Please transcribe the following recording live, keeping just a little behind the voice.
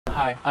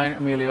Hi, I'm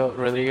Emilio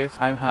Rodriguez.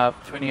 I have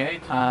 28.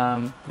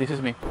 This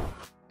is me.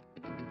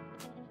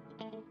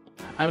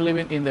 I'm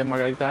living in the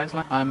Margarita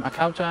Island. I'm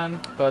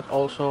accountant, but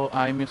also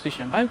I'm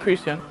musician. I'm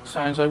Christian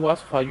since I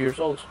was 5 years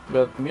old,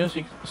 but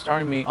music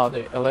started me at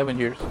the 11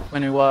 years.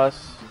 When I was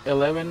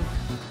 11,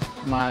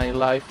 my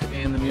life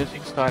in the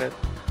music started.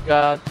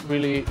 God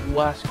really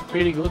was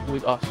pretty good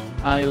with us.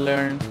 I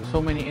learned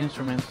so many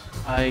instruments.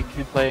 I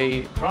can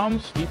play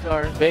drums,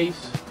 guitar,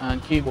 bass,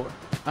 and keyboard,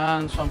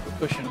 and some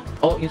percussion.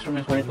 All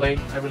instruments when I play,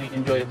 I really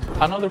enjoy it.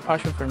 Another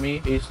passion for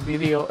me is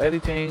video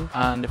editing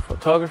and the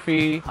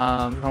photography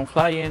and drone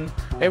flying,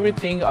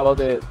 everything about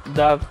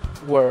that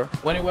world.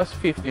 When I was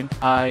 15,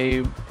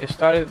 I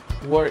started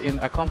work in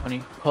a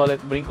company called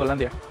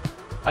Brincolandia.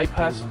 I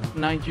passed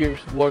 9 years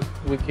work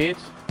with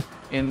kids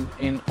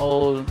in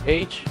all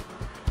age,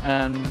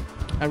 and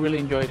I really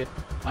enjoyed it.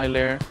 I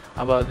learned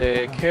about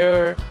the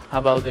care,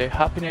 about the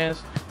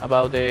happiness,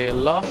 about the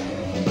love.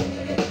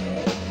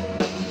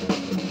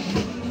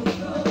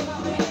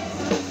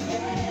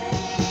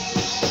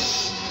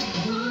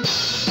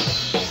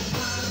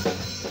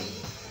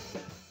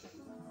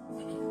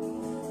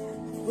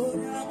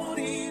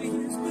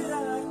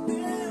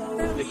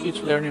 The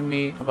kids learning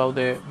me about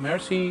the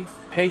mercy,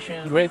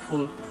 patience,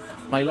 grateful.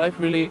 My life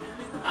really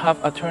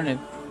have a turn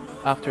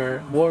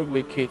after work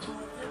with kids.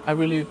 I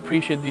really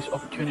appreciate this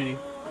opportunity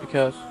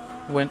because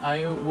when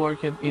I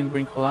worked in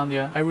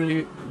Brincolandia, I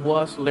really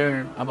was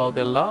learn about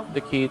the love,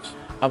 the kids,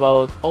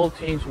 about all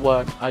things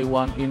what I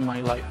want in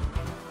my life.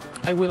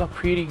 I will a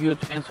pretty good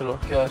counselor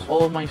because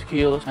all my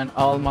skills and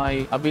all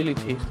my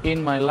abilities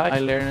in my life I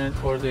learned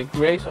for the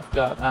grace of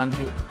God and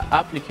to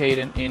apply it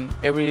in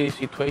every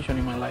situation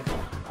in my life.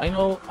 I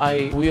know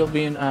I will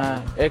be an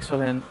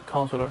excellent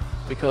counselor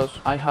because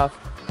I have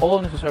all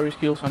necessary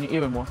skills and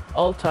even more.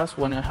 All tasks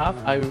when I have,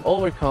 I will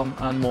overcome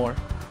and more.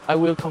 I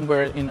will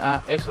convert in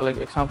an excellent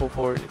example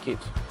for the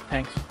kids.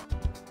 Thanks.